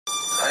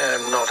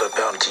am not a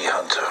bounty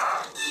hunter.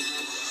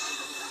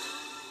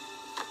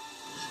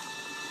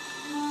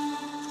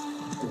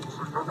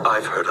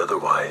 I've heard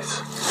otherwise.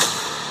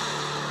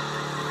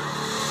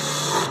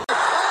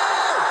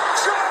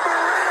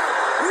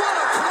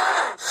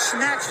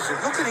 Snatches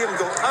it. Look at him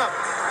go up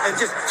and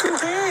just two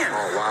hands.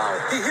 Oh,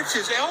 wow. He hits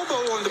his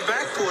elbow on the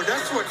backboard.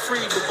 That's what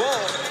freed the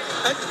ball.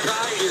 That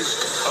guy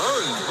is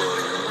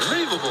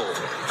unbelievable.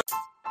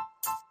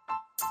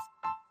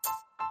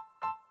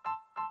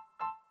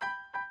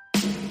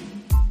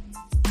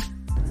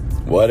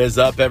 What is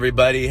up,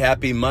 everybody?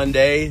 Happy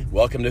Monday.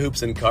 Welcome to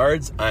Hoops and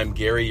Cards. I'm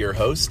Gary, your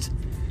host.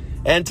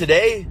 And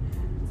today,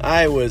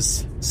 I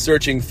was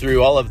searching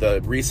through all of the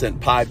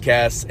recent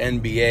podcasts,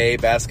 NBA,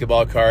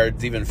 basketball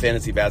cards, even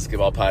fantasy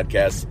basketball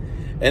podcasts,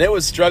 and it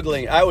was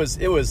struggling.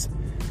 It was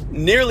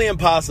nearly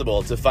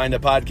impossible to find a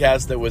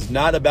podcast that was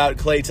not about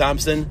Klay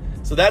Thompson.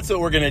 So that's what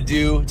we're going to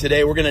do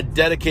today. We're going to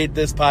dedicate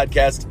this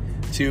podcast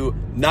to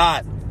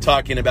not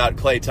talking about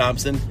Klay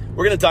Thompson.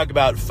 We're going to talk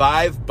about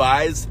 5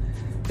 buys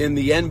in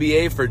the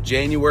NBA for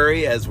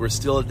January as we're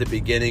still at the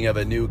beginning of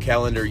a new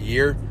calendar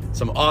year.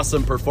 Some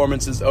awesome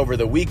performances over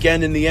the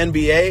weekend in the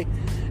NBA.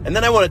 And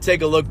then I want to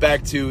take a look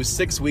back to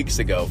 5 weeks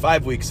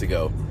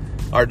ago,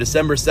 our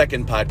December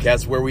 2nd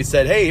podcast where we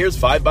said, hey, here's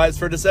 5 buys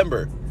for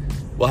December.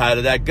 Well, how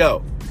did that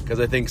go? Because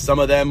I think some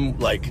of them,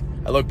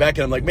 I look back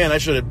and I'm like, man, I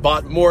should have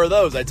bought more of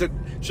those. Should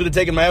have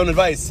taken my own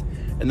advice.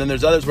 And then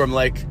there's others where I'm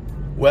like,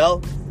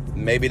 well,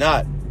 maybe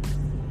not.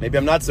 Maybe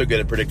I'm not so good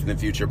at predicting the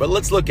future, but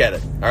let's look at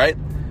it. All right.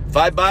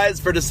 5 buys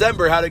for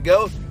December. How'd it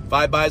go?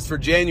 5 buys for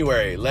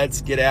January.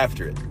 Let's get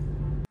after it.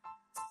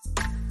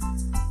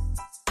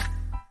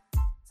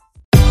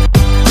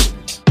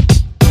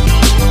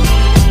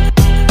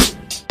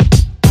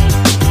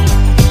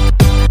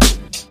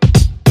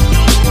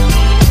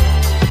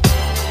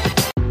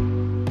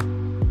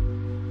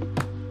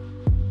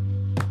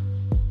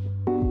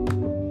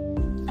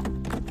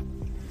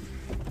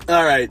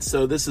 All right,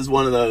 so this is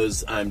one of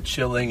those I'm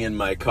chilling in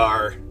my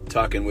car,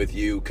 talking with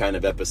you kind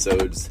of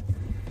episodes.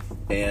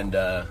 And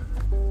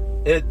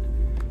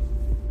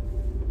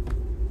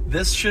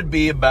this should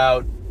be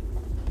about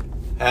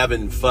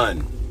having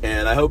fun.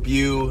 And I hope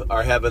you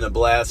are having a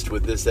blast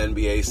with this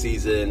NBA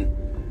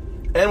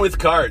season and with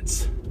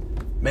cards.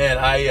 Man,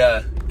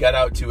 I got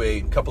out to a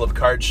couple of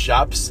card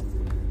shops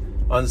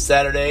on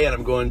Saturday, and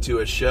I'm going to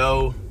a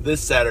show this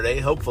Saturday,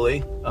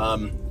 hopefully.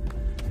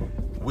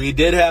 We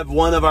did have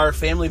one of our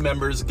family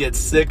members get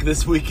sick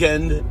this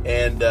weekend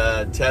and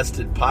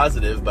tested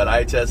positive, but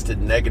I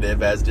tested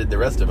negative, as did the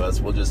rest of us.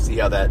 We'll just see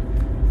how that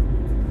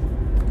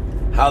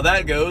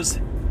goes.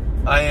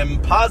 I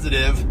am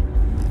positive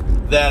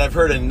that I've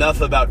heard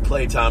enough about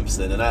Klay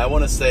Thompson, and I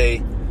want to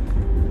say,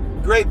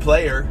 great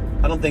player.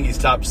 I don't think he's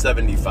top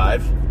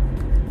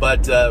 75,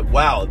 but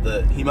wow,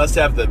 he must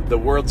have the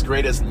world's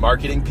greatest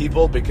marketing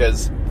people,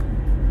 because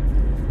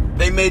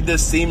they made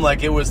this seem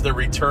like it was the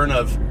return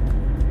of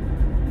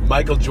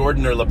Michael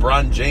Jordan or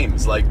LeBron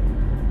James.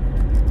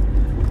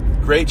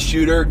 Great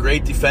shooter,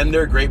 great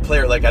defender, great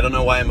player. I don't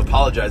know why I'm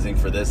apologizing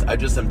for this. I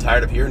just am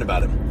tired of hearing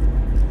about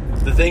him.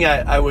 The thing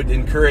I would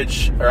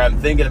encourage, or I'm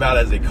thinking about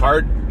as a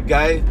card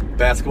guy,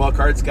 basketball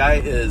cards guy,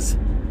 is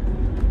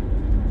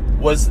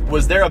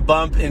was there a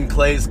bump in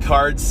Klay's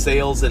card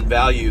sales and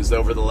values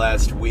over the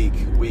last week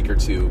or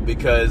two?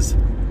 Because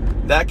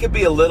that could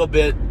be a little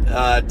bit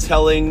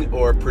telling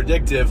or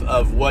predictive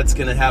of what's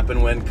going to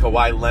happen when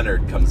Kawhi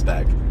Leonard comes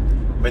back.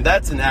 I mean,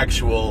 that's an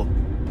actual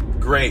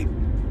great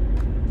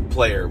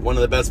player, one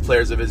of the best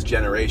players of his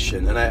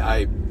generation. And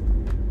I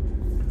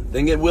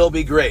think it will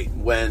be great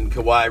when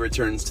Kawhi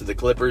returns to the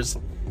Clippers.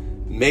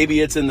 Maybe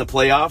it's in the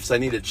playoffs. I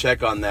need to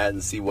check on that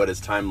and see what his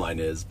timeline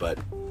is. But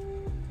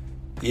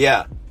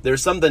yeah,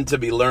 there's something to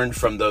be learned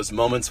from those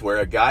moments where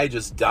a guy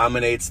just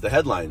dominates the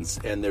headlines.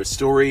 And there's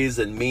stories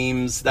and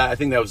memes. I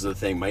think that was the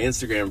thing. My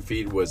Instagram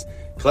feed was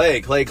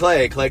Klay.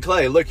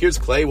 Look, here's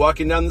Klay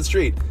walking down the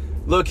street.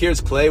 Look, here's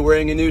Klay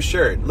wearing a new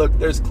shirt. Look,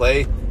 there's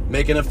Klay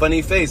making a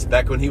funny face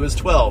back when he was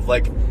 12.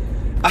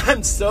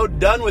 I'm so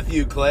done with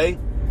you, Klay.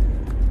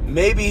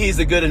 Maybe he's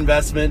a good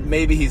investment.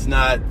 Maybe he's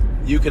not.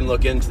 You can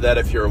look into that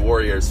if you're a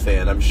Warriors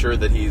fan. I'm sure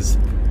that he's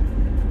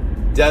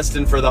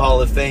destined for the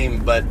Hall of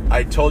Fame, but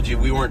I told you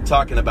we weren't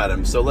talking about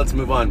him, so let's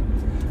move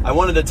on. I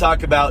wanted to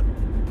talk about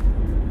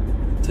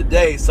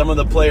today some of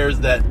the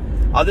players that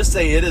I'll just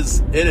say it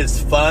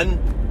is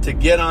fun to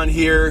get on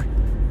here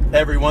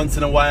every once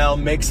in a while,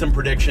 make some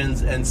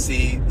predictions, and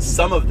see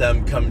some of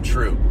them come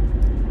true.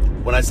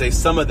 When I say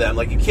some of them,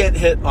 you can't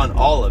hit on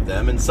all of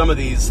them, and some of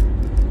these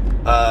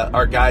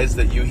are guys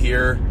that you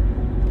hear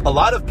a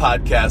lot of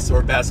podcasts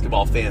or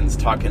basketball fans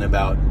talking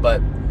about. But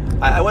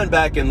I went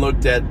back and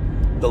looked at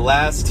the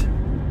last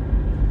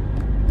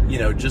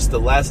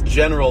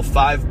general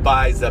 5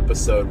 buys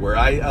episode, where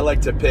I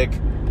like to pick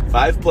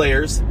 5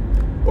 players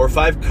or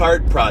 5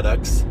 card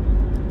products,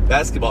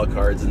 basketball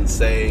cards, and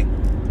say,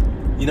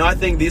 I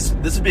think this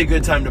would be a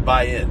good time to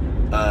buy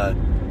in.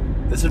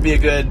 This would be a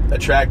good,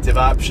 attractive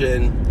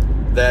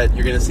option that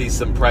you're going to see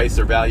some price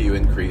or value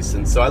increase.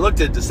 And so I looked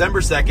at December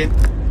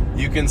 2nd,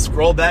 You can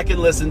scroll back and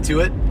listen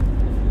to it.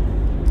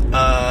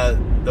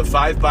 The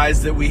 5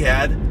 buys that we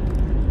had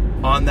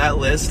on that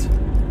list.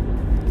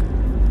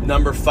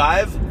 Number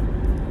 5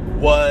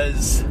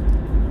 was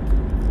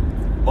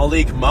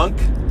Malik Monk.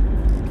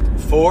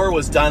 4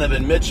 was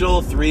Donovan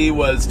Mitchell. 3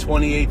 was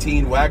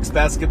 2018 Wax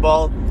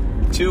Basketball.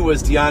 2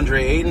 was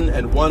DeAndre Ayton.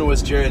 And 1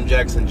 was Jaren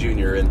Jackson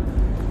Jr.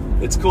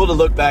 And it's cool to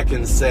look back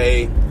and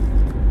say,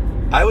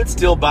 I would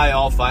still buy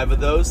all 5 of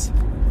those,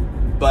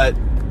 but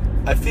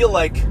I feel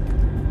like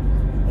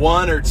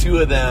 1 or 2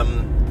 of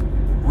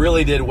them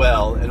really did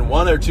well, and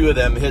 1 or 2 of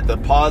them hit the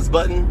pause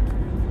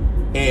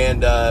button.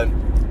 And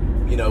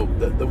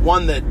the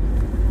one that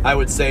I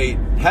would say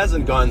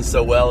hasn't gone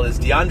so well is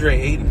DeAndre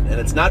Ayton, and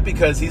it's not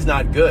because he's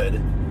not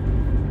good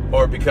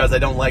or because I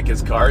don't like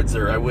his cards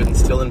or I wouldn't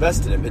still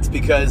invest in him. It's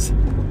because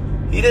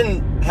he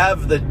didn't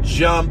have the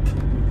jump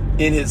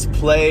in his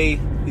play.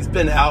 He's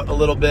been out a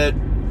little bit,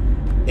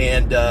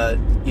 and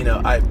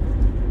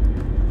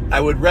I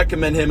would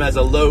recommend him as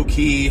a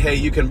low-key, hey,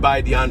 you can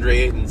buy DeAndre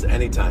Ayton's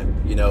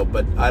anytime,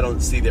 but I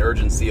don't see the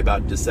urgency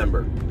about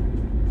December.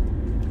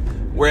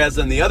 Whereas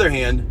on the other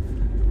hand,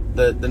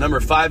 the number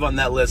 5 on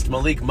that list,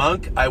 Malik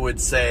Monk, I would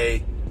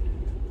say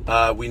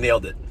we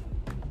nailed it.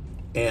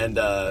 And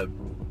the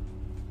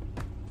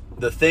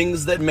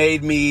things that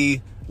made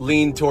me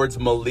lean towards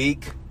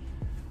Malik,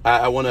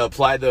 I want to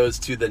apply those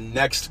to the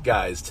next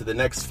guys, to the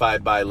next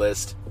 5-buy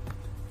list,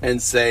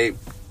 and say,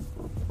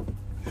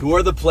 who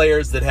are the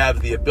players that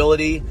have the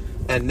ability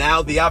and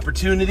now the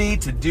opportunity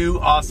to do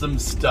awesome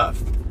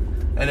stuff?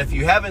 And if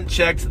you haven't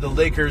checked the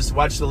Lakers,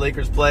 watched the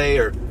Lakers play,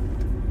 or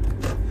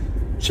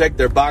checked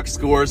their box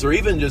scores, or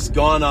even just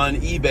gone on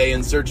eBay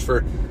and searched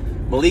for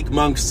Malik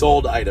Monk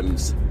sold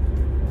items,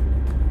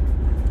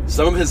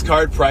 some of his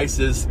card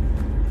prices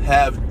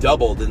have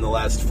doubled in the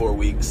last 4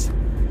 weeks.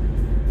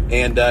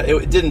 And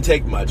it didn't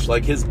take much.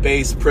 Like his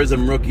base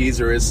Prism rookies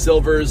or his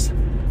silvers,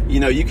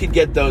 you could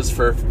get those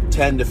for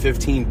 $10 to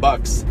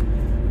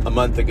 $15 a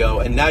month ago,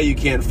 and now you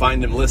can't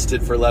find them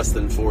listed for less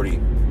than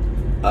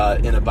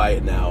 $40 in a buy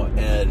it now.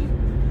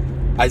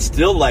 And I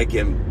still like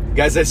him.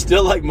 Guys, I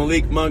still like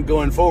Malik Monk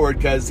going forward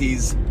because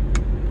he's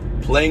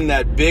playing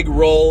that big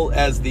role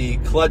as the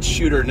clutch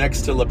shooter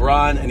next to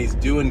LeBron, and he's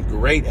doing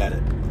great at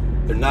it.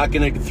 They're not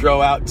going to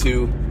throw out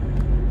to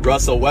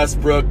Russell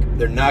Westbrook.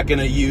 They're not going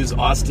to use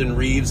Austin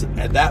Reeves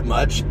at that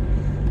much.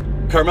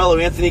 Carmelo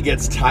Anthony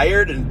gets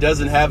tired and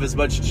doesn't have as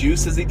much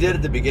juice as he did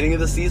at the beginning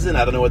of the season.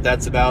 I don't know what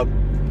that's about.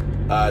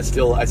 I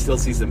still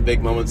see some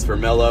big moments for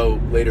Melo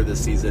later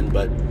this season,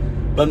 but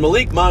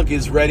Malik Monk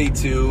is ready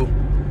to,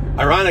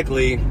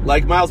 ironically,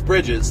 like Miles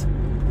Bridges,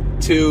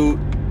 to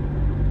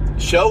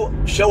show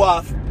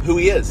off who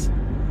he is.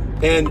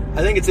 And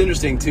I think it's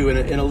interesting too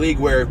in a league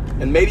where,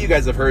 and maybe you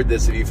guys have heard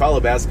this if you follow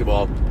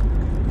basketball,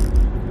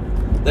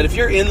 that if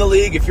you're in the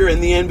league, if you're in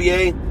the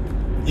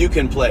NBA, you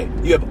can play.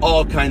 You have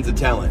all kinds of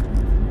talent.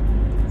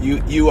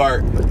 You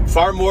are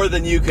far more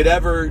than you could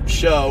ever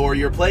show, or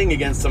you're playing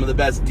against some of the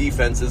best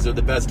defenses or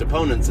the best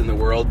opponents in the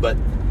world, but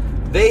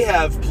they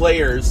have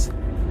players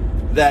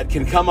that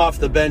can come off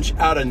the bench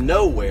out of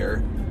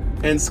nowhere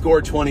and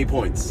score 20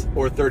 points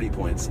or 30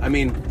 points. I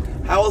mean,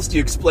 how else do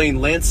you explain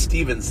Lance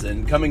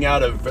Stevenson coming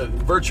out of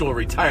virtual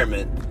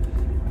retirement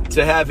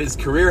to have his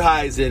career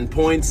highs in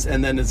points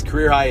and then his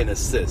career high in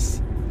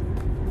assists?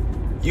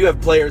 You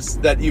have players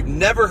that you've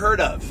never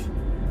heard of.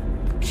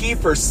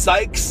 Kiefer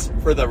Sykes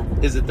for the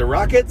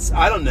Rockets?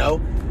 I don't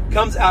know.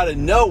 Comes out of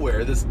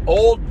nowhere. This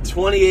old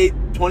 28,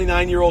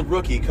 29-year-old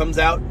rookie comes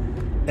out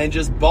and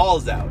just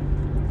balls out.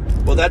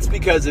 Well, that's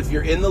because if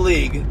you're in the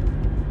league,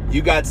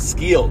 you got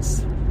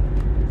skills.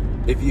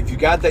 If you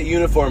got that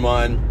uniform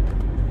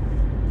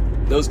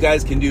on, those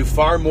guys can do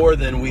far more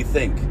than we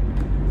think.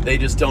 They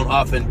just don't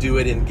often do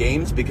it in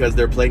games because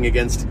they're playing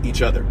against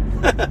each other.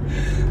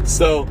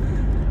 So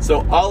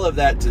all of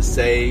that to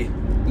say,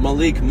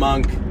 Malik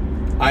Monk,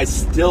 I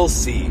still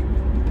see.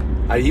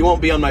 He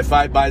won't be on my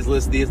 5 buys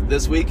list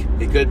this week.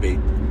 He could be.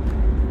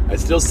 I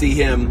still see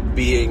him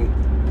being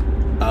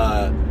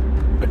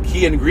a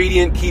key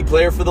ingredient, key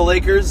player for the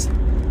Lakers,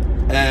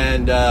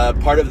 and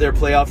part of their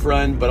playoff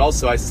run. But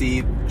also, I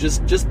see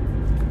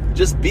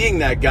just being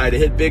that guy to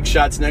hit big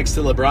shots next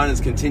to LeBron is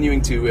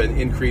continuing to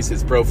increase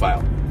his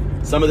profile.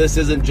 Some of this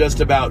isn't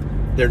just about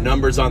their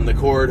numbers on the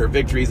court or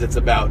victories. It's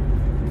about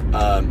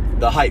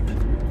the hype,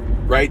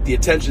 right? The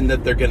attention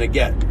that they're going to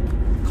get.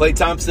 Klay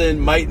Thompson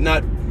might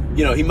not,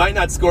 he might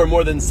not score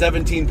more than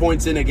 17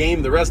 points in a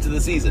game the rest of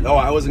the season. Oh,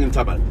 I wasn't going to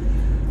talk about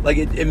it. Like,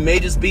 it may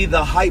just be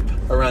the hype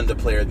around the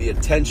player, the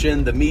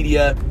attention, the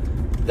media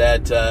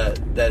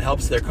that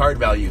helps their card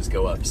values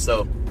go up.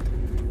 So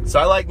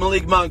I like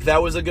Malik Monk.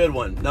 That was a good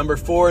one. Number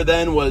 4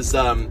 then was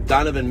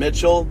Donovan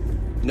Mitchell.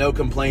 No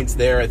complaints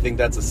there. I think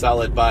that's a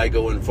solid buy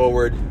going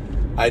forward.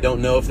 I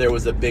don't know if there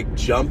was a big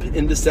jump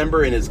in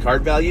December in his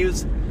card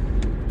values.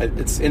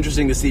 It's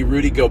interesting to see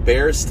Rudy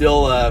Gobert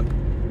still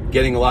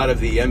getting a lot of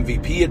the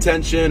MVP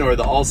attention or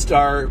the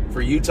All-Star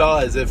for Utah,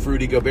 as if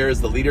Rudy Gobert is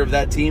the leader of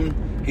that team.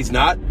 He's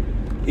not.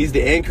 He's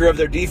the anchor of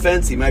their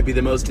defense. He might be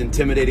the most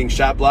intimidating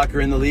shot blocker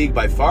in the league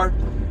by far.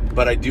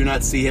 but I do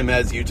not see him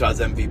as Utah's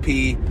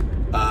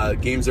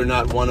MVP. Games are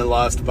not won and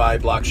lost by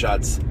block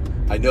shots.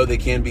 I know they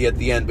can be at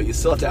the end, but you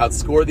still have to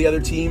outscore the other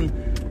team,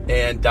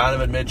 and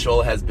Donovan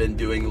Mitchell has been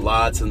doing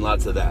lots and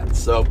lots of that.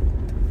 So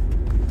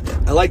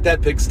I like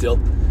that pick still.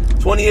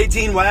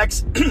 2018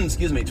 Wax,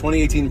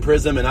 2018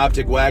 Prism and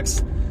Optic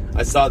Wax.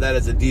 I saw that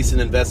as a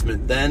decent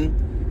investment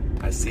then.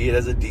 I see it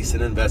as a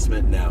decent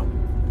investment now.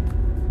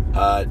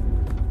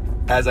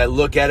 As I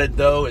look at it,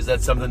 though, is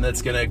that something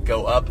that's going to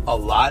go up a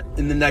lot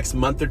in the next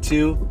month or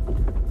two?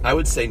 I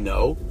would say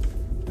no.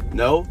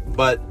 No,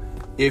 but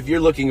if you're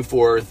looking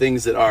for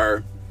things that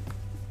are,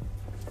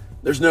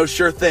 there's no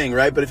sure thing,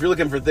 right? But if you're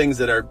looking for things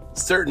that are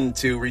certain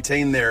to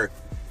retain their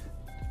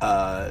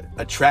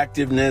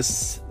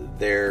attractiveness,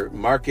 their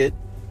market,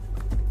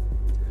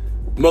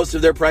 most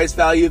of their price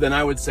value, then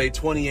I would say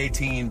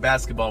 2018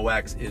 Basketball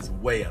Wax is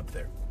way up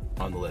there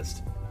on the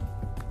list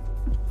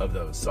of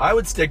those. So I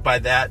would stick by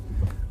that,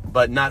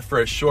 but not for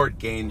a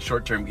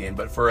short-term gain,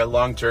 but for a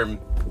long-term.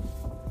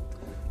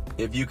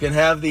 If you can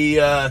have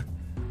the,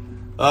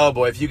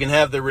 if you can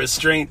have the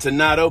restraint to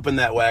not open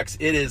that wax,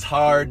 it is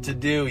hard to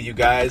do, you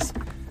guys.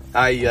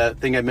 I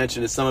think I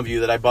mentioned to some of you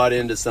that I bought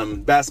into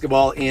some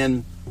basketball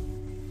and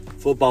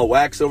football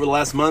wax over the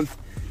last month.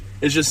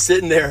 It's just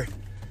sitting there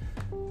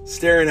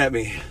staring at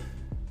me.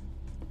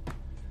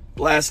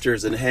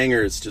 Blasters and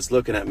hangers just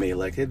looking at me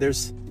like, hey,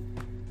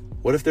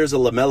 what if there's a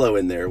LaMelo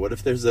in there? What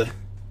if there's a,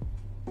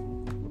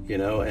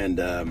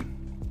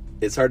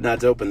 it's hard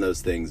not to open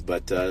those things,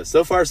 but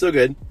so far so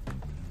good.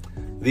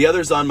 The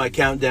others on my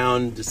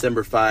countdown,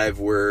 December 5,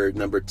 were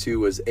number 2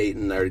 was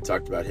Ayton. I already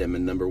talked about him.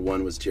 And number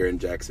 1 was Jaren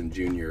Jackson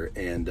Jr.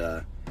 And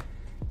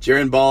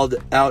Jaren balled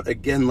out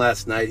again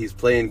last night. He's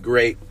playing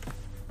great.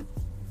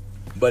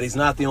 But he's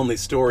not the only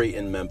story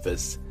in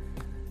Memphis.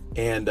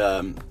 And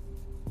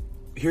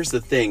here's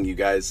the thing, you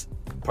guys.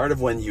 Part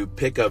of when you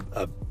pick a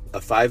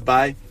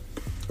 5-buy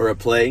or a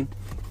play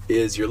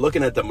is you're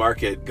looking at the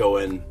market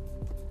going,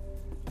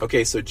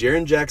 okay, so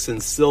Jaren Jackson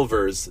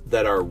silvers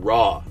that are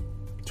raw,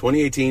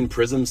 2018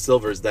 Prism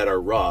silvers that are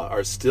raw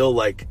are still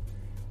like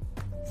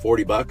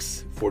 $40,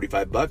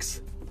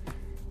 $45.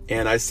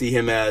 And I see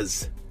him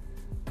as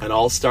an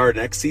all-star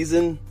next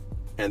season,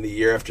 and the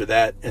year after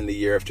that, and the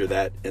year after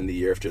that, and the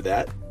year after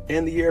that,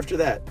 and the year after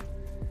that.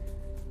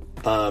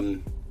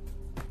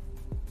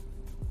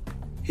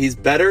 He's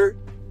better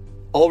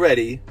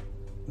already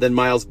than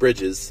Miles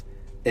Bridges,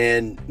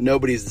 and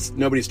nobody's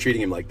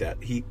treating him like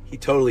that. He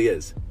totally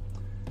is.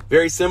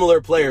 Very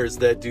similar players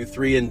that do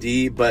 3 and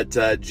D, but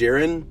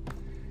Jaren,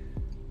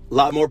 a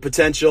lot more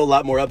potential, a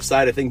lot more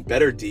upside. I think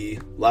better D.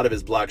 A lot of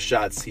his block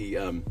shots,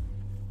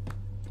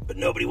 but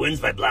nobody wins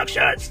by block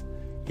shots.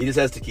 He just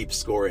has to keep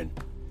scoring,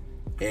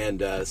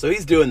 and so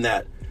he's doing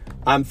that.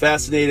 I'm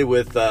fascinated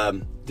with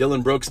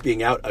Dylan Brooks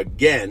being out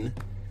again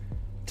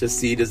to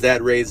see, does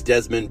that raise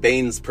Desmond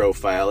Bane's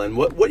profile? And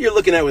what you're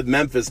looking at with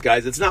Memphis,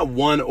 guys, it's not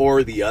one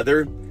or the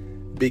other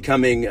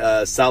becoming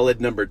a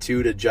solid number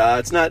 2 to Ja.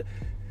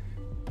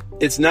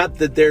 It's not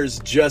that there's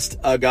just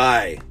a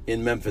guy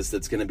in Memphis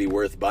that's going to be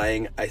worth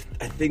buying. I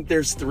think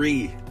there's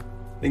 3.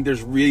 I think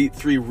there's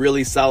 3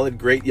 really solid,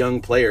 great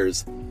young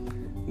players.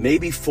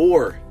 Maybe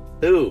 4.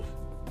 Ooh.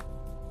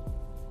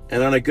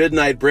 And on a good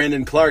night,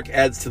 Brandon Clark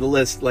adds to the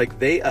list. Like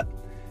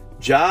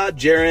Ja,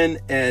 Jaren,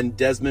 and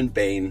Desmond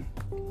Bane.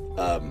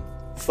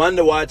 Fun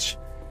to watch.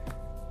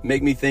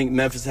 Make me think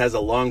Memphis has a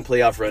long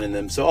playoff run in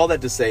them. So all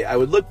that to say, I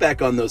would look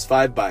back on those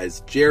 5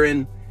 buys.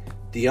 Jaren,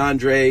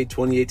 DeAndre,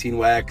 2018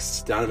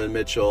 Wax, Donovan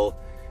Mitchell,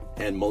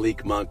 and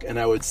Malik Monk. And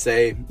I would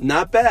say,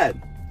 not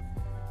bad.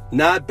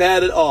 Not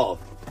bad at all.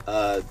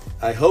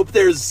 I hope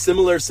there's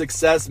similar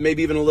success,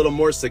 maybe even a little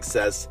more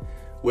success,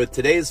 with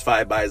today's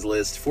 5 buys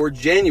list for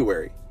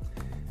January.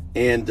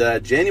 And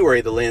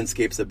January, the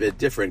landscape's a bit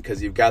different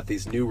because you've got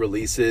these new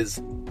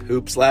releases.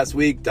 Hoops last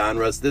week,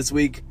 Donruss this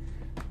week,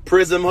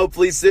 Prism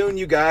hopefully soon,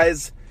 you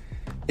guys.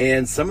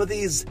 And some of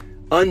these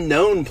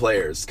unknown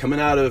players coming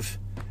out of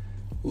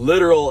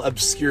literal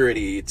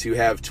obscurity to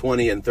have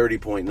 20 and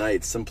 30-point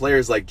nights. Some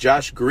players like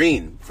Josh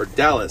Green for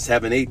Dallas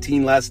having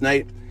 18 last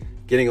night,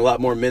 getting a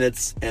lot more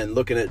minutes, and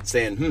looking at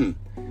saying,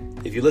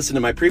 if you listen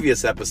to my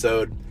previous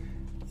episode,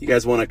 you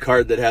guys want a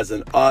card that has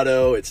an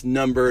auto, it's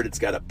numbered, it's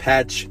got a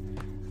patch.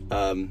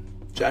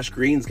 Josh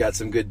Green's got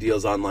some good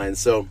deals online.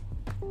 So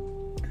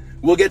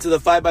we'll get to the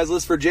 5 buys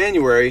list for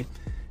January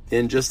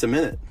in just a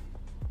minute.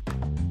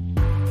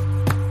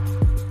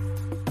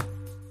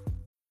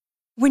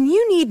 When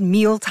you need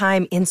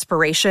mealtime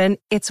inspiration,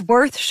 it's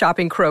worth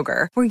shopping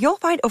Kroger, where you'll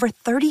find over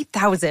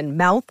 30,000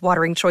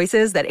 mouth-watering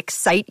choices that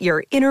excite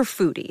your inner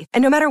foodie.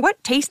 And no matter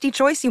what tasty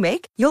choice you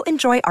make, you'll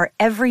enjoy our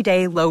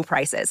everyday low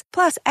prices,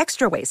 plus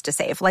extra ways to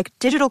save, like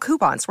digital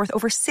coupons worth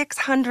over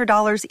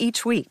 $600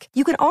 each week.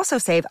 You can also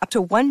save up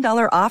to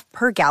 $1 off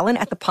per gallon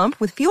at the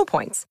pump with fuel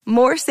points.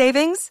 More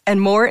savings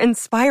and more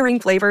inspiring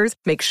flavors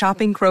make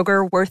shopping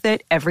Kroger worth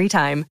it every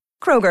time.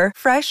 Kroger,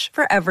 fresh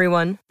for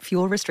everyone.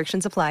 Fuel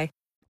restrictions apply.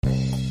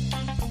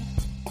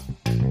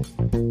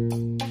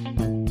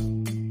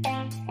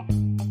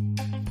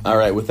 All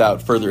right,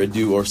 without further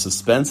ado or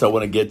suspense, I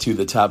want to get to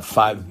the top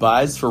 5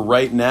 buys for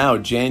right now,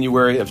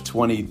 January of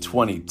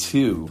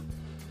 2022.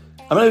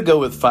 I'm going to go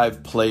with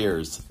 5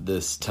 players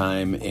this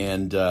time,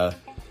 and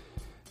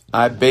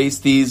I base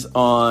these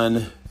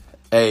on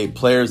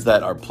players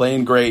that are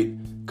playing great,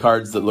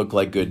 cards that look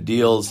like good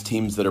deals,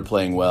 teams that are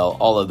playing well,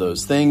 all of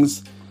those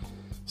things.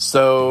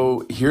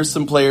 So here's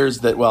some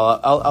players that,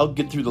 I'll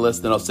get through the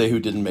list, then I'll say who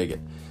didn't make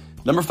it.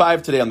 Number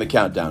 5 today on the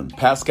countdown,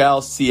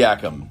 Pascal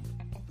Siakam.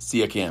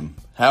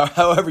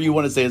 However you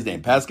want to say his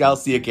name. Pascal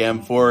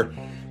Siakam for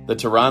the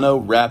Toronto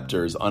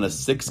Raptors on a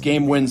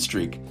 6-game win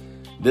streak.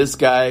 This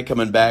guy,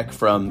 coming back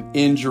from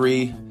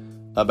injury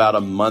about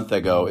a month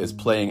ago, is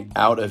playing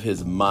out of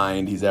his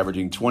mind. He's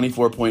averaging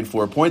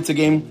 24.4 points a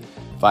game,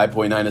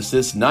 5.9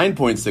 assists,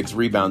 9.6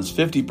 rebounds,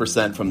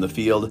 50% from the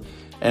field,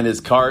 and his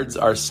cards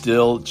are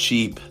still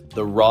cheap.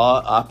 The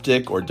raw,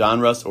 optic, or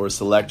Donruss, or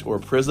select, or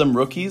prism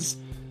rookies,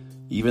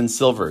 even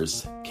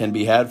silvers, can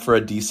be had for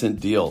a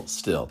decent deal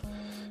still.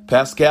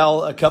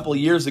 Pascal, a couple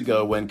years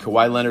ago when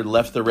Kawhi Leonard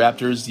left the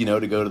Raptors,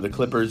 to go to the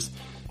Clippers,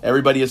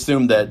 everybody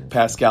assumed that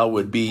Pascal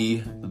would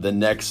be the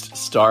next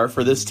star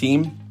for this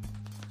team.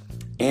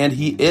 And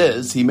he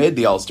is. He made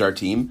the All-Star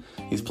team.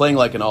 He's playing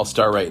like an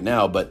All-Star right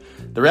now, but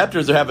the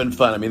Raptors are having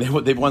fun. I mean,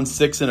 they've won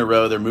 6 in a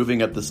row. They're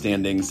moving up the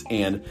standings.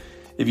 And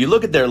if you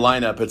look at their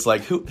lineup, it's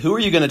like, who are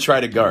you going to try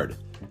to guard?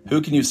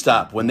 Who can you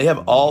stop? When they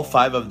have all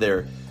 5 of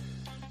their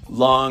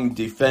long,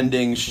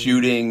 defending,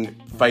 shooting,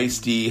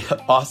 feisty,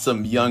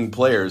 awesome young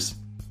players,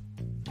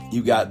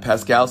 you got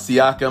Pascal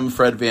Siakam,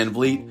 Fred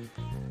VanVleet,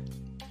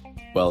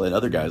 and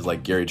other guys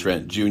like Gary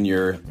Trent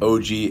Jr.,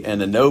 OG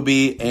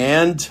Anunoby,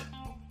 and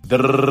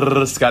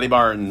Scotty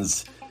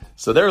Barnes.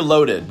 So they're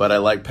loaded, but I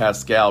like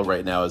Pascal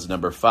right now as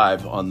number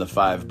 5 on the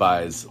 5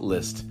 buys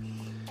list.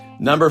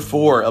 Number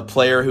 4, a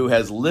player who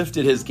has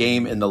lifted his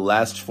game in the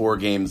last 4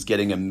 games,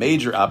 getting a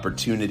major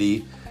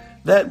opportunity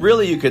that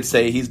really you could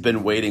say he's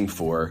been waiting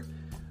for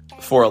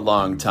a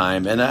long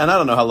time. And I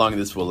don't know how long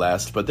this will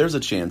last, but there's a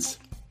chance.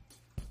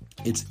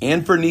 It's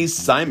Anthony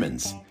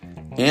Simons.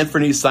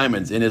 Anthony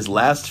Simons in his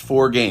last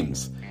 4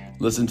 games.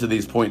 Listen to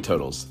these point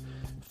totals.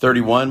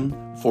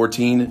 31,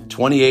 14,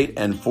 28,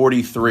 and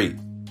 43.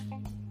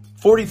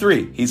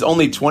 43. He's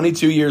only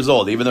 22 years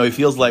old, even though he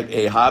feels like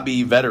a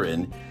hobby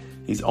veteran.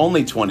 He's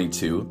only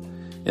 22.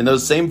 In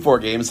those same 4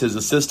 games, his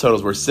assist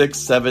totals were 6,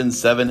 7,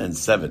 7, and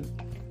 7.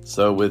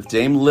 So with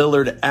Dame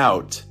Lillard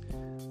out,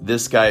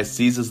 this guy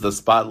seizes the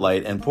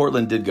spotlight, and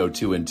Portland did go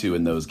 2-2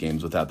 in those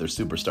games without their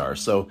superstar.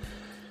 So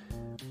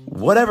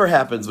whatever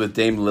happens with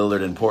Dame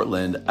Lillard in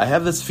Portland, I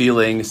have this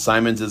feeling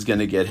Simons is going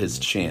to get his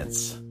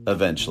chance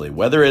eventually.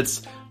 Whether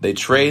it's they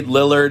trade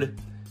Lillard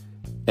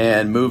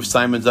and move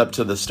Simons up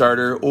to the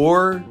starter,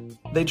 or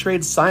they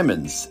trade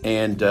Simons.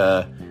 And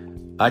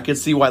I could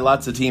see why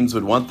lots of teams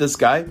would want this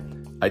guy.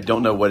 I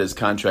don't know what his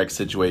contract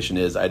situation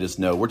is. I just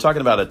know we're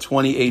talking about a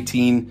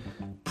 2018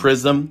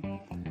 Prism,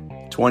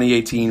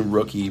 2018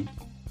 rookie,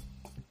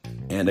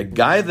 and a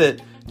guy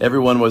that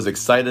everyone was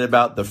excited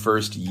about the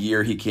first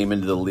year he came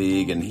into the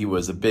league, and he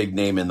was a big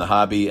name in the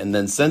hobby. And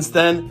then since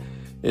then,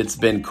 it's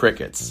been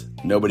crickets.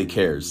 Nobody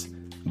cares.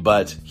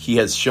 But he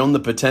has shown the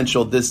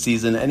potential this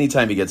season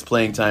anytime he gets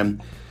playing time,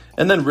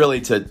 and then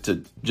really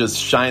to just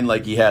shine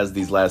like he has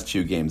these last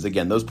few games.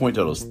 Again, those point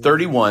totals,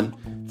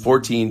 31,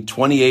 14,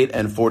 28,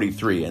 and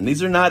 43. And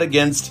these are not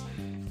against,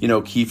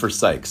 Kiefer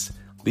Sykes.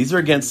 These are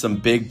against some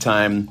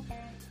big-time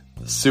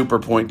super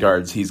point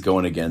guards he's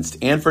going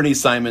against. Anthony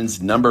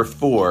Simons, number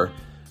 4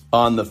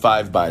 on the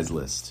 5 buys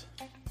list.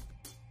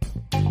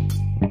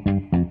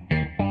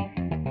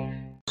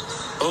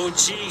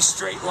 OG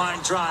straight line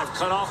drive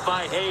cut off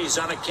by Hayes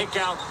on a kick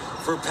out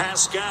for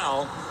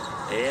Pascal.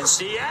 And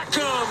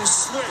Siakam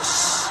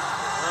swish.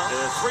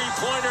 The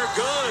 3-pointer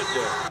good.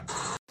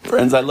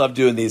 Friends, I love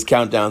doing these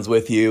countdowns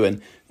with you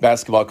and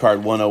Basketball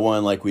Card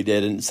 101 like we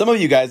did. And some of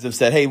you guys have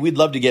said, hey, we'd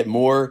love to get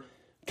more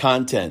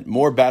content,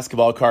 more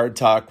basketball card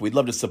talk. We'd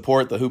love to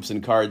support the Hoops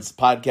and Cards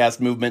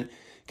podcast movement.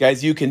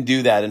 Guys, you can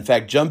do that. In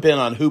fact, jump in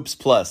on Hoops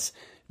Plus.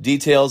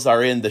 Details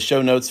are in the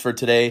show notes for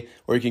today,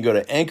 or you can go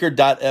to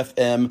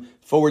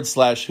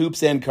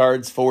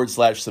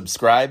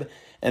anchor.fm/hoopsandcards/subscribe.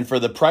 And for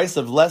the price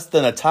of less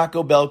than a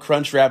Taco Bell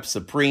Crunchwrap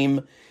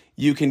Supreme,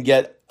 you can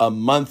get a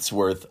month's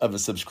worth of a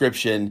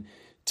subscription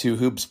to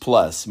Hoops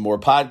Plus. More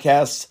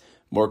podcasts,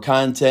 more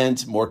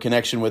content, more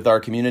connection with our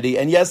community,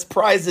 and yes,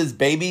 prizes,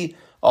 baby,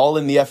 all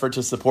in the effort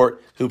to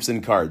support Hoops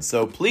and Cards.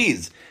 So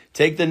please,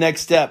 take the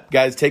next step.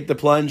 Guys, take the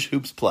plunge,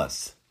 Hoops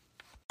Plus.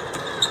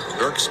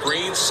 Dirk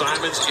screen,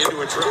 Simons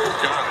into a triple.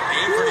 Got it.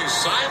 Anthony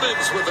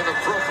Simons with an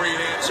appropriate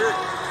answer.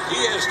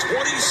 He has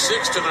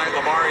 26 tonight,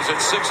 Lamar. He's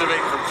at 6 of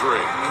 8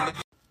 from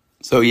 3.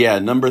 So yeah,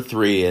 number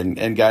 3.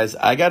 And guys,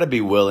 I got to be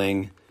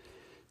willing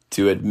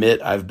to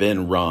admit I've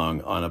been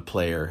wrong on a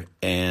player.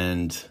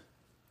 And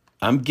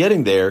I'm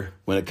getting there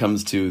when it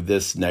comes to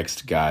this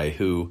next guy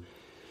who,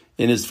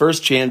 in his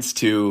first chance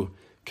to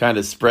kind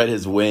of spread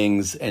his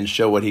wings and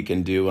show what he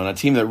can do on a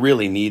team that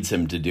really needs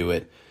him to do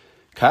it,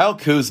 Kyle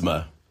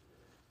Kuzma.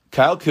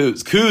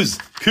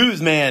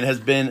 Kuz, man, has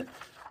been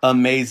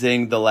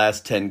amazing the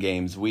last 10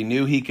 games. We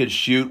knew he could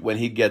shoot when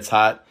he gets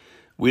hot.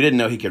 We didn't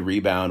know he could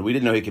rebound. We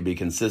didn't know he could be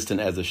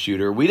consistent as a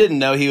shooter. We didn't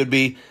know he would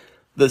be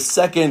the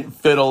second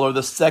fiddle or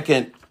the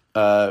second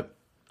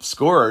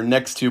scorer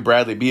next to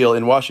Bradley Beal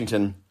in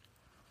Washington.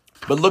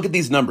 But look at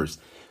these numbers.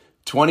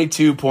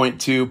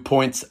 22.2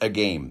 points a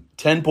game,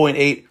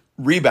 10.8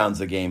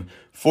 rebounds a game,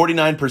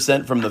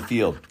 49% from the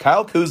field.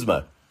 Kyle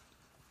Kuzma.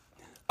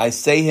 I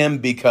say him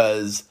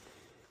because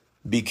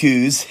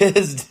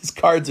his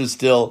cards are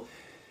still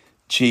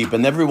cheap,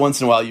 and every once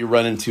in a while you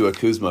run into a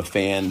Kuzma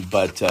fan,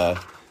 but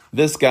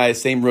this guy,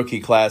 same rookie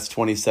class,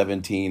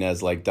 2017,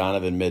 as like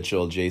Donovan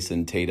Mitchell,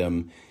 Jason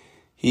Tatum,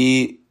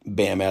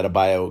 Bam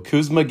Adebayo.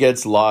 Kuzma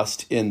gets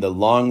lost in the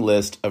long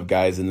list of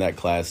guys in that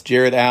class.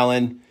 Jared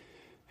Allen,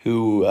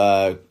 who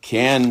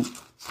can,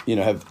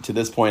 have to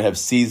this point have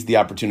seized the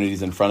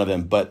opportunities in front of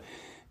him. But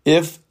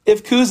if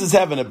Kuz is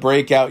having a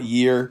breakout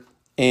year,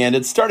 and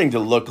it's starting to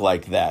look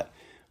like that,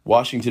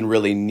 Washington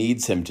really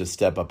needs him to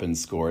step up and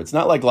score. It's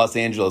not like Los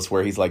Angeles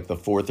where he's like the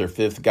fourth or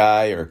fifth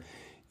guy, or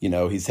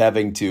he's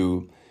having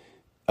to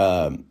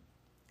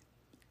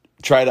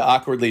try to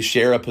awkwardly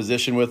share a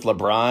position with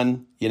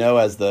LeBron,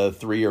 as the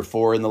 3 or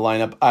 4 in the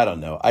lineup. I don't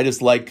know. I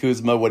just like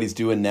Kuzma, what he's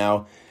doing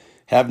now.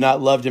 Have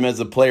not loved him as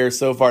a player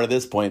so far to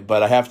this point,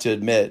 but I have to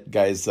admit,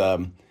 guys,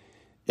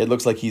 it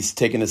looks like he's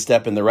taken a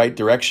step in the right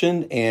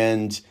direction,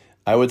 and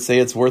I would say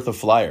it's worth a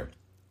flyer.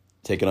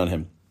 Take it on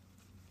him.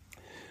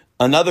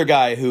 Another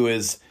guy who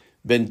has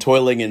been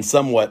toiling in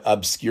somewhat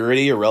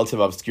obscurity or relative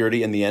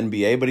obscurity in the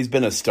NBA, but he's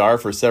been a star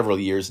for several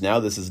years now.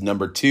 This is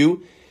number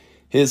 2.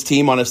 His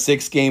team on a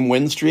 6-game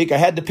win streak. I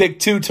had to pick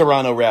 2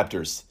 Toronto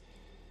Raptors.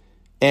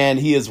 And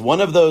he is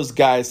one of those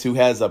guys who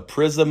has a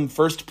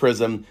first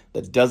prism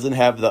that doesn't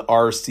have the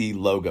RC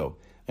logo.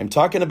 I'm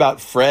talking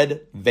about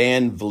Fred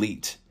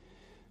VanVleet.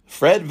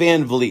 Fred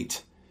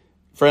VanVleet.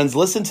 Friends,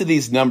 listen to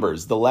these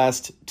numbers, the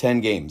last 10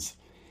 games.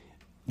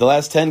 The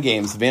last 10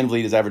 games,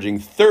 VanVleet is averaging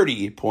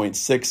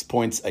 30.6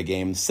 points a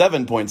game,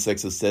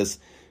 7.6 assists,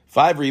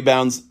 5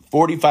 rebounds,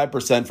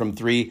 45% from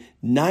 3,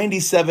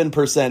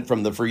 97%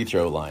 from the free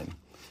throw line.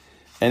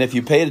 And if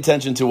you paid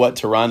attention to what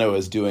Toronto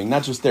is doing,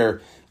 not just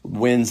their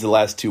wins the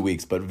last 2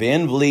 weeks, but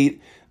VanVleet,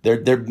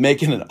 they're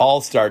making an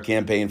all-star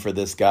campaign for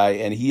this guy,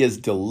 and he is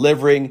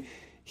delivering.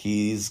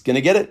 He's going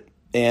to get it,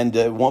 and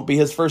it won't be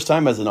his first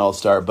time as an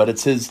all-star, but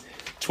it's his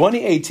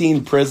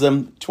 2018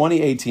 Prism,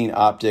 2018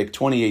 Optic,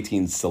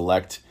 2018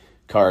 Select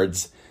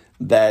cards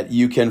that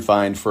you can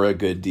find for a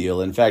good deal.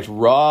 In fact,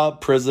 raw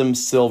Prism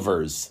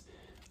Silvers,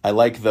 I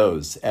like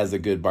those as a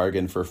good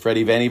bargain for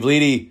Freddie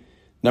VanVleet.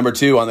 Number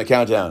 2 on the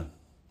countdown.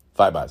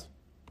 5 buys.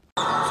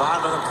 5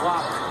 on the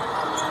clock.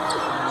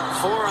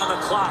 4 on the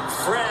clock.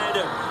 Fred,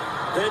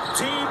 the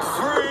deep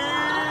 3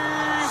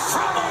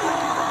 from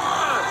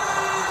Aurora,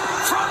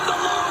 from the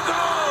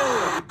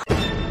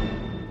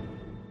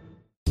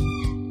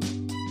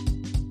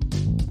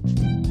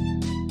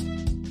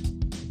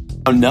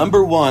logo.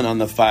 Number 1 on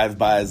the 5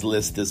 buys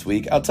list this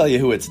week, I'll tell you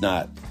who it's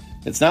not.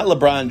 It's not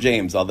LeBron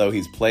James, although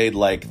he's played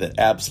like the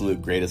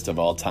absolute greatest of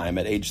all time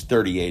at age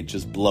 38,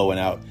 just blowing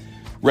out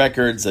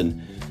records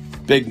and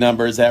big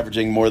numbers,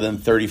 averaging more than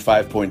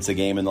 35 points a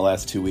game in the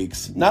last 2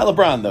 weeks. Not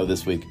LeBron, though,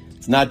 this week.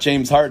 It's not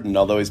James Harden,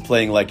 although he's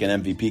playing like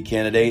an MVP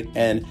candidate.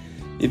 And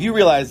if you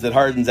realize that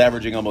Harden's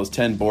averaging almost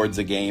 10 boards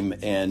a game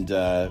and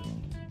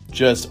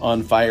just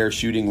on fire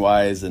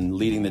shooting-wise and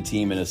leading the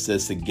team in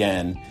assists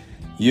again,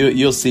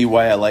 you'll see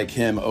why I like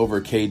him over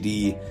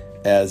KD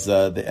as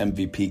the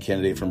MVP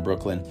candidate from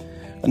Brooklyn.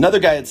 Another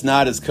guy it's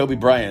not is Kobe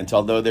Bryant,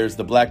 although there's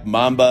the Black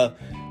Mamba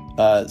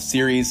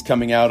series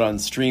coming out on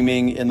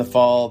streaming in the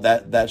fall.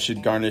 That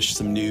should garner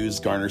some news.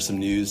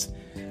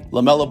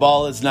 LaMelo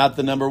Ball is not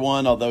the number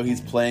 1, although he's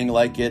playing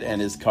like it,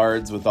 and his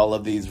cards with all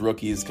of these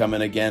rookies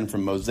coming again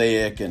from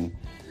Mosaic, and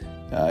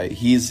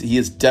he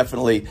is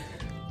definitely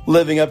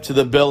living up to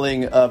the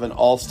billing of an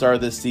all-star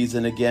this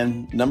season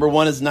again. Number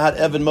 1 is not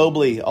Evan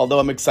Mobley, although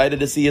I'm excited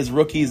to see his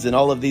rookies and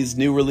all of these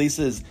new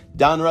releases.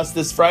 Donruss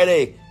this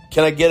Friday.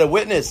 Can I get a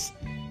witness?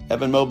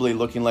 Evan Mobley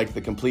looking like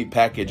the complete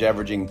package,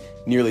 averaging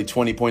nearly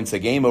 20 points a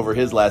game over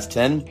his last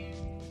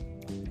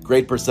 10.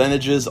 Great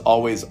percentages,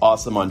 always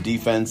awesome on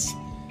defense.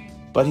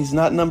 But he's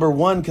not number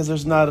 1 because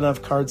there's not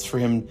enough cards for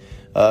him,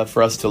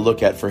 for us to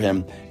look at for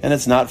him. And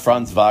it's not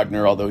Franz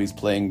Wagner, although he's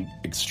playing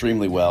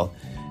extremely well.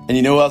 And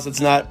you know who else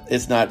it's not?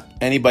 It's not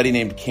anybody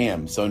named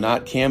Cam. So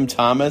not Cam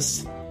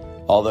Thomas,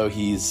 although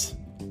he's...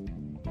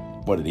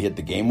 What, did he hit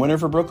the game winner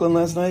for Brooklyn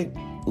last night?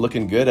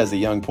 Looking good as a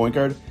young point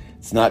guard.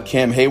 It's not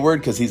Cam Hayward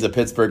because he's a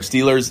Pittsburgh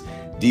Steelers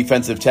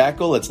defensive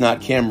tackle. It's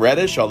not Cam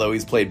Reddish, although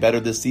he's played better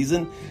this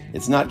season.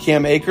 It's not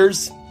Cam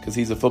Akers because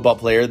he's a football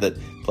player that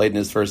played in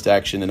his first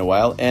action in a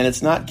while. And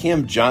it's not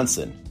Cam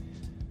Johnson.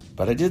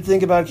 But I did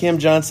think about Cam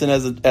Johnson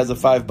as a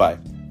 5 buy.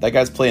 That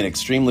guy's playing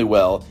extremely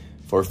well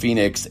for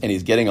Phoenix, and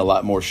he's getting a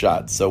lot more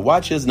shots. So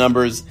watch his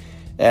numbers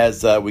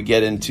as we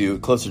get into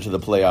closer to the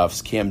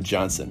playoffs, Cam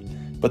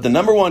Johnson. But the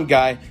number 1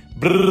 guy,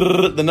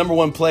 the number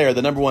 1 player,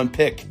 the number 1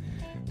 pick,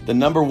 the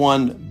number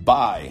 1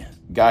 buy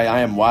guy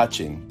I am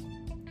watching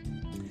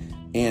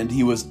and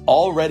he was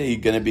already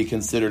going to be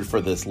considered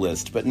for this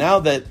list. But now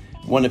that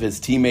one of his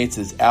teammates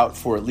is out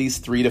for at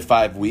least 3 to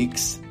 5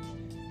 weeks,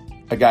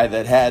 a guy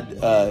that had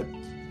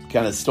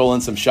kind of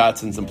stolen some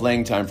shots and some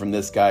playing time from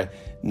this guy,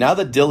 now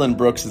that Dylan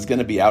Brooks is going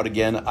to be out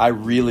again, I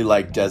really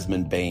like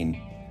Desmond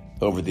Bane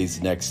over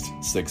these next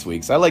 6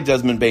 weeks. I like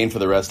Desmond Bane for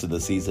the rest of the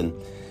season.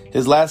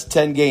 His last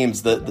 10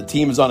 games, the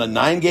team is on a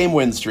 9-game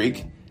win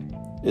streak.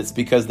 It's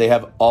because they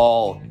have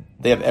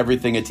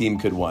everything a team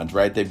could want,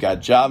 right? They've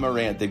got Ja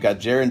Morant, they've got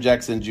Jaren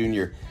Jackson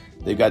Jr.,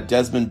 they've got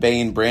Desmond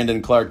Bane,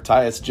 Brandon Clark,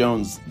 Tyus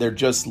Jones. They're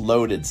just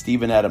loaded.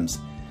 Steven Adams.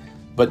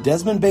 But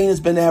Desmond Bane has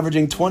been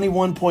averaging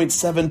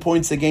 21.7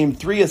 points a game,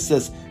 3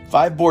 assists,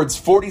 5 boards,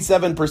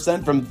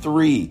 47% from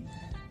 3.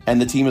 And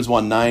the team has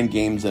won 9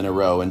 games in a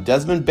row. And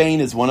Desmond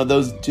Bane is one of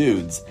those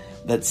dudes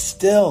that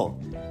still,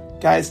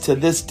 guys, to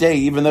this day,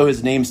 even though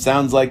his name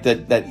sounds like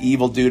that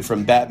evil dude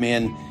from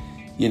Batman,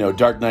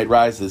 Dark Knight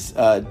Rises,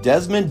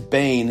 Desmond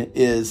Bane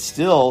is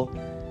still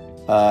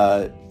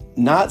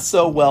not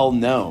so well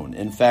known.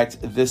 In fact,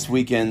 this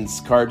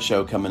weekend's card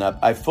show coming up,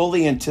 I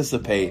fully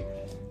anticipate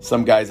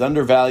some guys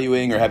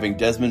undervaluing or having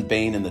Desmond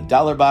Bane in the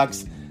 $1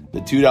 box, the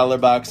 $2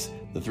 box,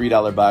 the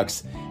 $3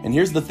 box. And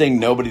here's the thing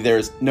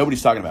nobody's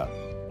talking about.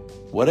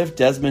 What if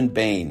Desmond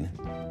Bane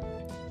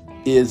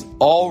is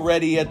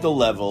already at the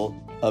level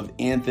of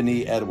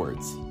Anthony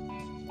Edwards?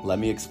 Let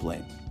me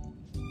explain.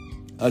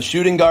 A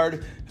shooting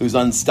guard who's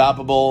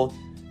unstoppable,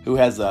 who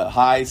has a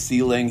high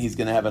ceiling. He's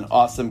going to have an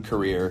awesome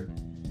career.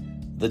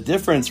 The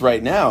difference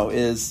right now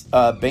is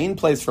Bane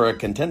plays for a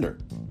contender.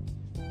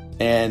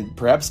 And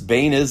perhaps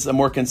Bane is a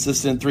more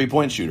consistent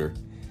three-point shooter.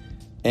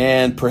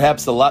 And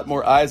perhaps a lot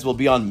more eyes will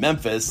be on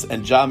Memphis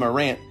and Ja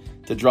Morant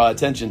to draw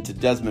attention to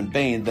Desmond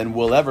Bane than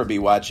we'll ever be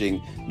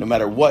watching, no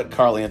matter what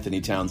Karl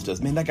Anthony Towns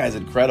does. Man, that guy's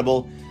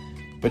incredible.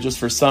 But just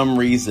for some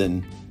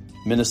reason,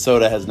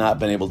 Minnesota has not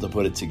been able to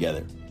put it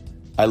together.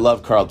 I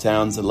love Karl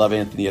Towns. I love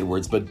Anthony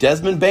Edwards. But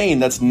Desmond Bane,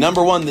 that's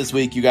number 1 this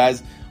week, you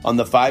guys. On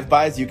the 5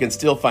 buys, you can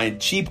still find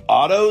cheap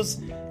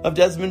autos of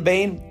Desmond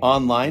Bane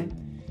online.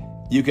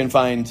 You can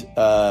find,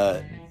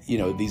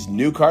 these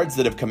new cards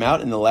that have come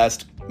out in the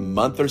last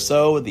month or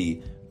so,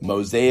 the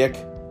Mosaic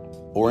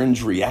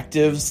Orange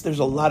Reactives. There's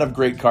a lot of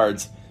great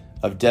cards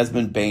of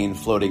Desmond Bane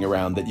floating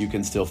around that you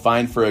can still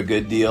find for a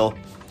good deal.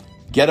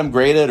 Get them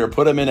graded or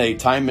put them in a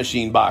time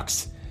machine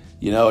box,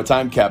 a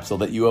time capsule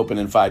that you open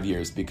in 5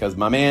 years. Because,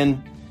 my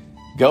man,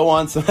 go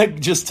on,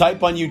 just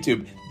type on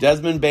YouTube,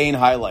 Desmond Bane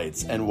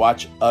highlights, and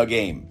watch a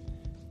game.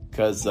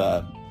 Because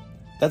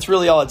that's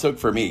really all it took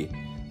for me.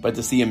 But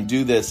to see him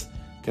do this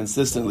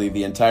consistently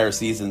the entire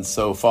season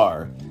so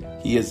far,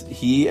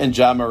 he and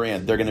Ja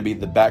Morant, they're going to be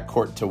the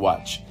backcourt to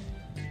watch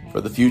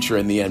for the future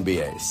in the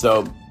NBA.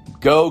 So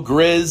go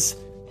Grizz.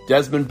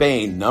 Desmond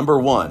Bane, number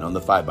 1 on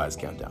the 5 buys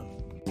countdown.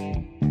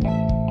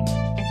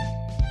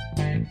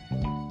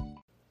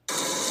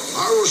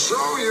 I will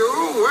show you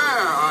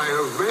where I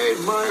have made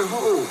my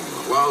home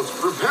whilst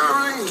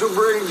preparing to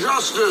bring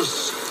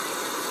justice.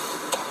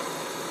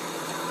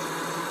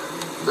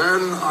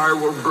 Then I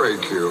will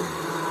break you.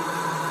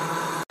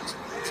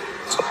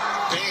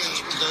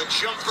 Bane, the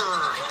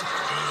jumper.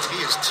 He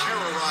is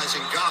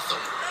terrorizing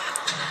Gotham.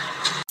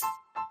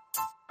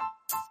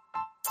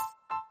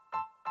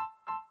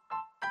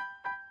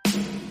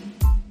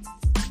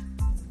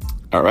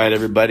 All right,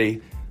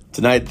 everybody.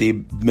 Tonight,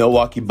 the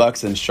Milwaukee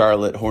Bucks and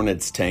Charlotte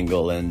Hornets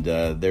tangle, and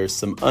there's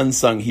some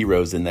unsung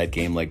heroes in that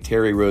game, like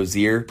Terry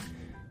Rozier,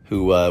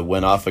 who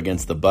went off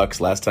against the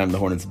Bucks last time the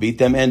Hornets beat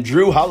them, and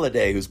Drew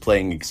Holiday, who's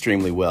playing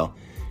extremely well.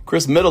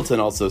 Chris Middleton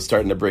also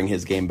starting to bring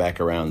his game back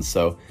around.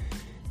 So,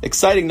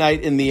 exciting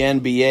night in the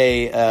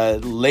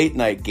NBA. Late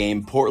night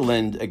game,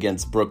 Portland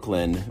against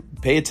Brooklyn.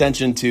 Pay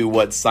attention to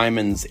what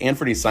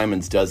Anthony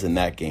Simons does in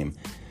that game.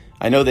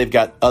 I know they've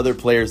got other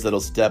players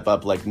that'll step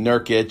up, like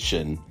Nurkic,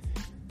 and,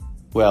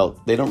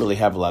 well, they don't really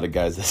have a lot of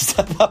guys that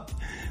step up.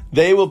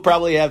 They will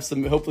probably have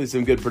hopefully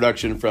some good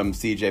production from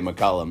CJ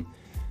McCollum.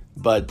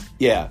 But,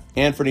 yeah,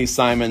 Anthony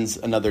Simons,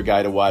 another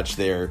guy to watch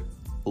there,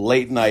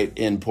 late night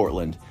in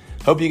Portland.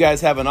 Hope you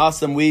guys have an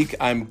awesome week.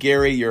 I'm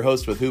Gary, your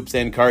host with Hoops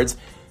and Cards.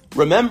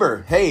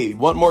 Remember, hey,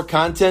 want more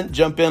content?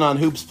 Jump in on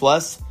Hoops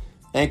Plus,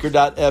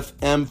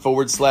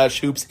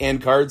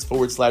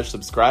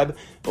 anchor.fm/hoops-and-cards/subscribe.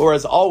 Or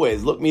as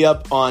always, look me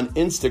up on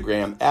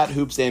Instagram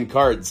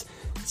 @hoopsandcards.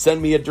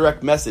 Send me a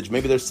direct message.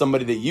 Maybe there's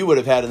somebody that you would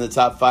have had in the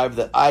top 5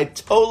 that I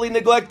totally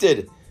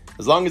neglected.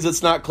 As long as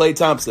it's not Klay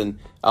Thompson,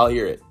 I'll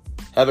hear it.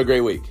 Have a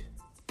great week.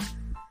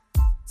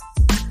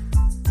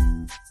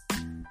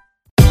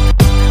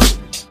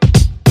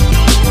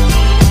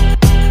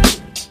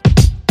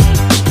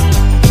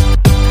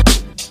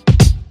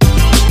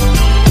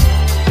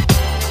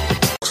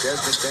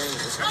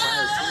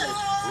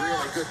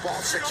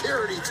 Ball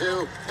security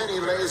too, and he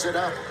lays it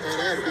up, and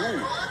then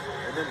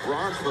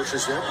Braun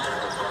pushes him.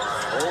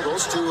 Oh,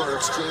 those two are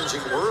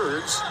exchanging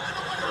words.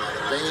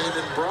 Bane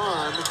and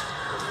Braun.